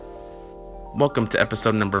Welcome to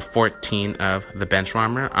episode number 14 of The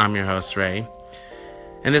Benchwarmer. I'm your host, Ray.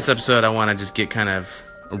 In this episode, I want to just get kind of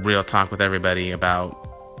a real talk with everybody about,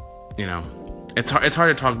 it's hard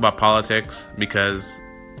to talk about politics because,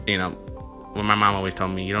 when my mom always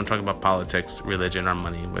told me, you don't talk about politics, religion, or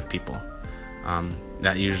money with people.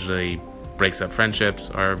 That usually breaks up friendships,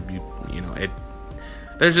 or,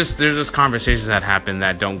 there's just conversations that happen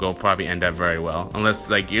that don't probably end up very well. Unless,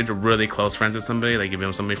 you're really close friends with somebody, you've been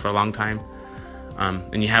with somebody for a long time,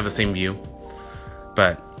 and you have the same view.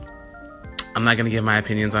 But I'm not going to give my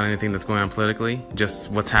opinions on anything that's going on politically,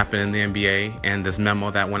 just what's happened in the NBA and this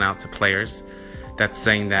memo that went out to players that's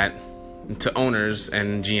saying that, to owners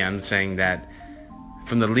and GMs, saying that,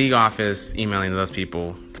 from the league office emailing those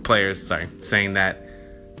people, the players, saying that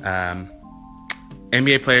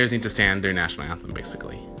NBA players need to stand their national anthem,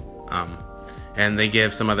 basically. And they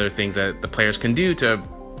give some other things that the players can do to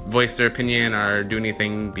voice their opinion or do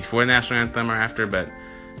anything before the national anthem or after, but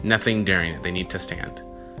nothing during it. They need to stand.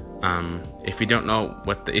 If you don't know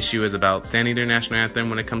what the issue is about standing their national anthem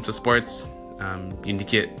when it comes to sports, you need to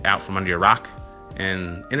get out from under your rock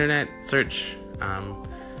and internet search,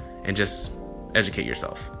 and just educate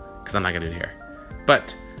yourself, because I'm not going to do it here.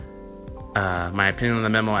 But my opinion on the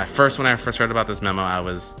memo, when I first heard about this memo, I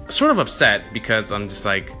was sort of upset, because I'm just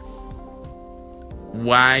like,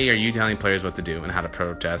 why are you telling players what to do and how to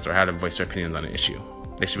protest or how to voice their opinions on an issue?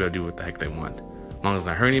 They should be able to do what the heck they want, as long as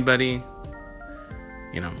they don't hurt anybody,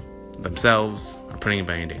 themselves, or putting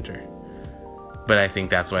anybody in danger. But I think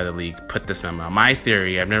that's why the league put this memo out. My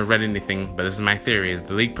theory, I've never read anything, but this is my theory, is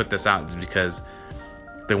the league put this out because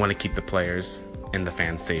they want to keep the players and the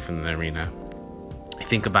fans safe in the arena.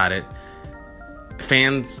 Think about it.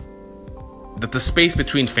 Fans, the space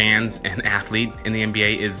between fans and athlete in the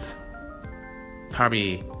NBA is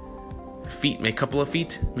probably a couple of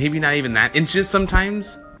feet, maybe not even that, inches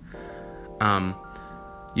sometimes.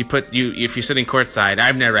 If you're sitting courtside,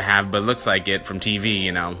 I've never have, but it looks like it from TV,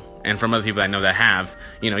 and from other people I know that have,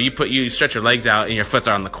 you stretch your legs out and your foot's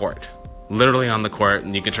on the court, literally on the court,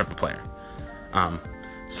 and you can trip a player. I'm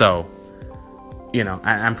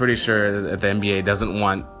pretty sure that the NBA doesn't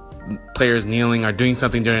want players kneeling or doing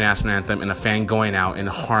something during the national anthem and a fan going out and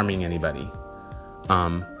harming anybody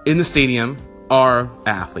in the stadium or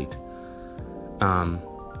athlete. And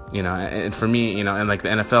for me, and like the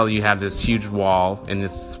NFL, you have this huge wall, and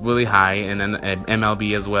it's really high, and then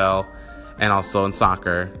MLB as well, and also in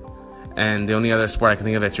soccer. And the only other sport I can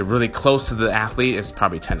think of that you're really close to the athlete is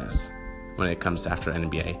probably tennis when it comes to after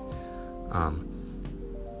NBA.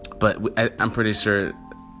 But I'm pretty sure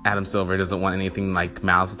Adam Silver doesn't want anything like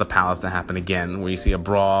Malice at the Palace to happen again, where you see a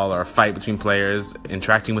brawl or a fight between players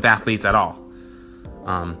interacting with athletes at all.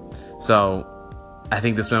 So I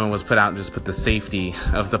think this memo was put out to just put the safety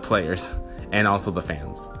of the players and also the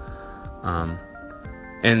fans.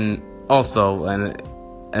 And also,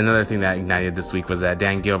 another thing that ignited this week was that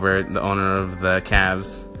Dan Gilbert, the owner of the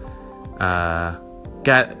Cavs,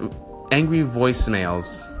 got angry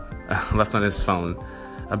voicemails left on his phone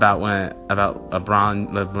about when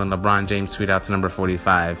LeBron James tweeted out to number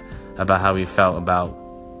 45 about how he felt about,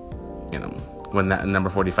 when that number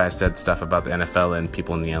 45 said stuff about the NFL and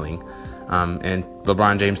people kneeling. And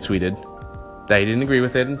LeBron James tweeted that he didn't agree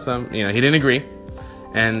with it, and he didn't agree,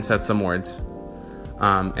 and said some words.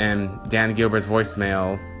 And Dan Gilbert's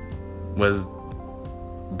voicemail was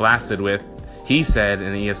blasted with, he said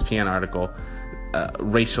in an ESPN article,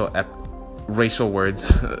 racial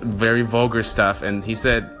words, very vulgar stuff, and he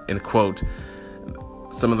said, in quote,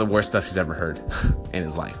 some of the worst stuff he's ever heard in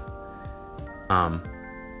his life,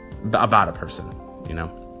 about a person,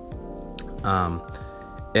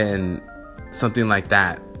 and something like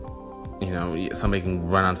that, somebody can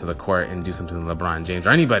run onto the court and do something to LeBron James or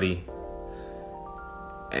anybody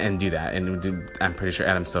and do that, and I'm pretty sure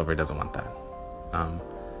Adam Silver doesn't want that.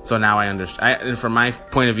 So now I understand. And from my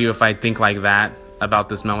point of view, if I think like that about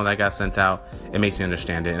this memo that got sent out, it makes me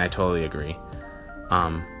understand it, and I totally agree.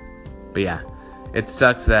 But yeah, it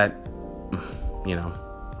sucks that,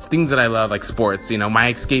 it's things that I love, like sports,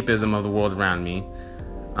 my escapism of the world around me,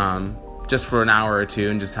 just for an hour or two,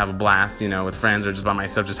 and just have a blast, with friends, or just by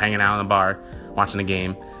myself, just hanging out in a bar, watching a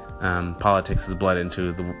game. Politics is bled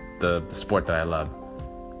into the sport that I love.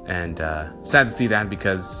 And sad to see that,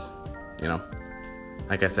 because,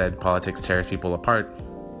 like I said, politics tears people apart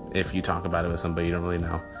if you talk about it with somebody you don't really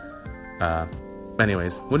know. But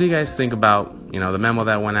anyways, what do you guys think about, the memo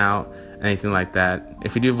that went out, anything like that?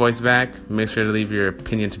 If you do voice back, make sure to leave your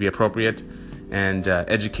opinion to be appropriate and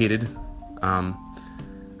educated.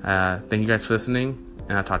 Thank you guys for listening,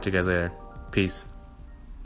 and I'll talk to you guys later. Peace.